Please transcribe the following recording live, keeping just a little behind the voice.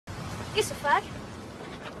It's a fag.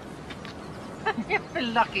 You've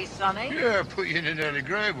been lucky, Sonny. Yeah, put you in an early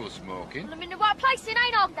grave while smoking. Well, I'm in the right place, then,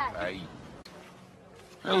 ain't I, Dad? Hey.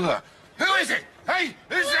 Who is it? Hey,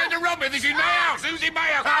 who's trying to rob me? This is my house. Who's in my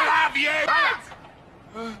house? I'll have you. I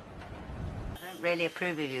don't really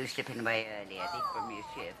approve of you slipping away early, Eddie, from your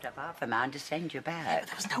shift. I've half a mind to send you back. Yeah, but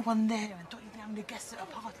there was no one there, and don't even have any guests at a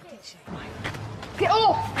party, did she? Get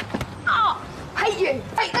off! Ah! Hate you!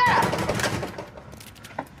 Hate that!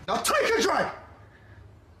 Now take a drink!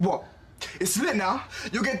 What? It's lit now.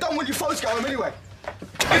 You'll get done when your folks go home anyway.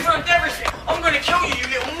 If I'm everything, I'm gonna kill you, you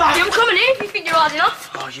little mug! I'm coming in if you think you're hard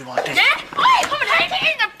enough. Oh, you are dead. Yeah? I ain't coming here to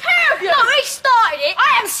eat the pair of you! No, he started it!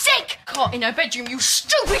 I am sick! Caught in her bedroom, you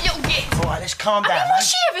stupid little git! All right, let's calm down, what's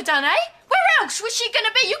she ever done, eh? Where else was she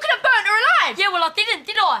gonna be? You could have burnt her alive! Yeah, well, I didn't,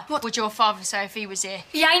 did I? What would your father say if he was here?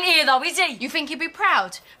 He ain't here, though, is he? You think he'd be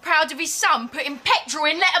proud? Proud of his son putting petrol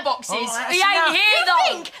in letterboxes? Oh, he ain't here, though!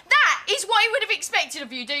 You think that is what he would have expected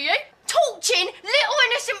of you, do you? Torching little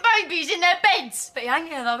innocent babies in their beds! But he ain't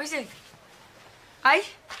here, though, is he? Eh?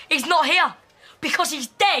 He's not here. Because he's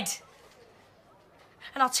dead.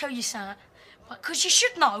 And I'll tell you something. Because you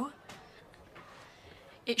should know.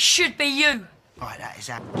 It should be you. Right, that is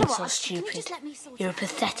that. You're so stupid. You're a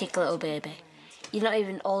pathetic little baby. You're not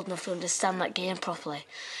even old enough to understand that game properly.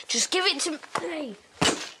 Just give it to me.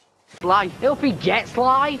 Sly, it'll be jet,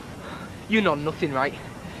 Sly. You know nothing, right?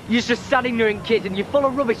 You're just sad ignorant kid and you're full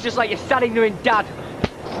of rubbish just like your sad ignorant dad.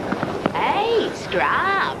 Hey,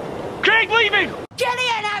 Scrap! Craig, leave him! Get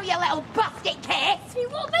here now, you little basket kid!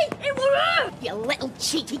 It won't be. It will hurt. You little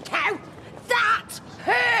cheeky cow! That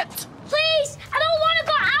hurt! Please, I don't want to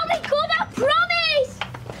go out and come, I promise.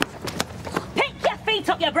 Pick your feet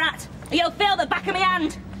up, you brat, or you'll feel the back of my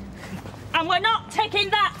hand. And we're not taking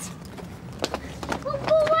that.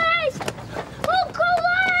 Uncle Wes! Uncle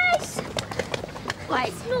Wes!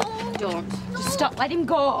 Wait, no. Don't. Just stop, let him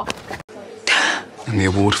go. And the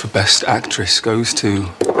award for Best Actress goes to...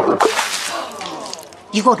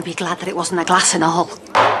 You ought to be glad that it wasn't a glass and all.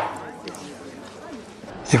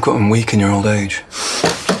 You've gotten weak in your old age.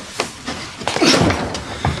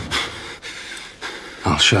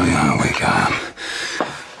 I'll show you how weak I am.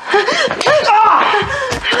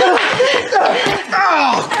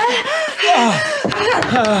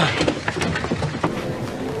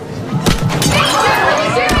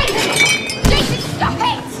 Jason, stop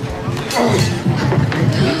it!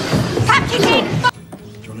 Captain!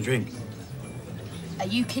 Do you want a drink? Are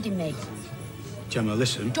you kidding me? Gemma,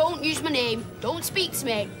 listen. Don't use my name. Don't speak to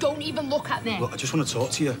me. Don't even look at me. Look, I just want to talk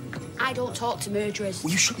to you. I don't talk to murderers.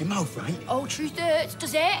 Will you shut your mouth, right? Oh, truth hurts,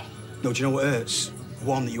 does it? No, do you know what hurts?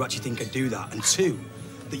 One, that you actually think I'd do that. And two,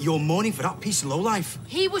 that you're mourning for that piece of lowlife.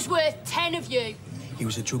 He was worth 10 of you. He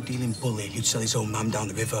was a drug-dealing bully who'd sell his own mam down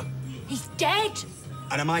the river. He's dead.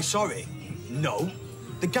 And am I sorry? No.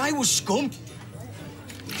 The guy was scum.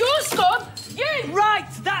 You're scum. You. Right,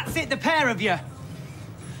 that's it, the pair of you.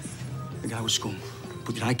 The guy was scum.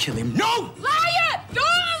 But did I kill him? No! Liar! You're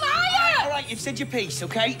a liar! All right, you've said your piece,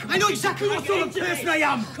 okay? I know exactly what sort of person I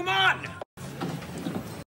am. Come on!